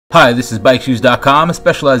Hi, this is BikeShoes.com,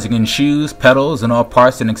 specializing in shoes, pedals, and all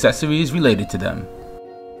parts and accessories related to them.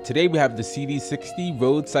 Today we have the SIDI 60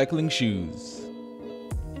 road cycling shoes.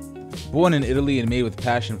 Born in Italy and made with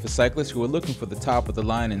passion for cyclists who are looking for the top of the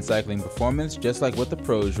line in cycling performance, just like what the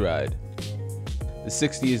pros ride. The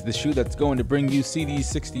 60 is the shoe that's going to bring you SIDI's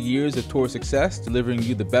 60 years of tour success, delivering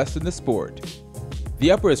you the best in the sport. The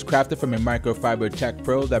upper is crafted from a Microfiber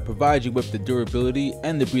Techpro that provides you with the durability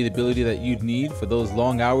and the breathability that you'd need for those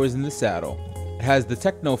long hours in the saddle. It has the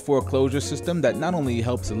TECHNO 4 closure system that not only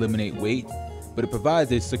helps eliminate weight, but it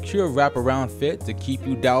provides a secure wraparound fit to keep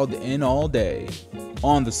you dialed in all day.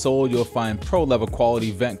 On the sole, you'll find pro level quality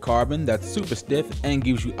vent carbon that's super stiff and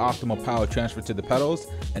gives you optimal power transfer to the pedals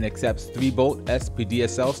and accepts 3-bolt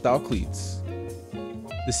SPDSL style cleats.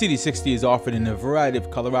 The SIDI 60 is offered in a variety of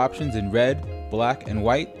color options in red, black, and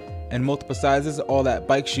white, and multiple sizes, all at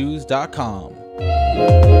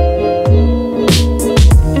BikeShoes.com.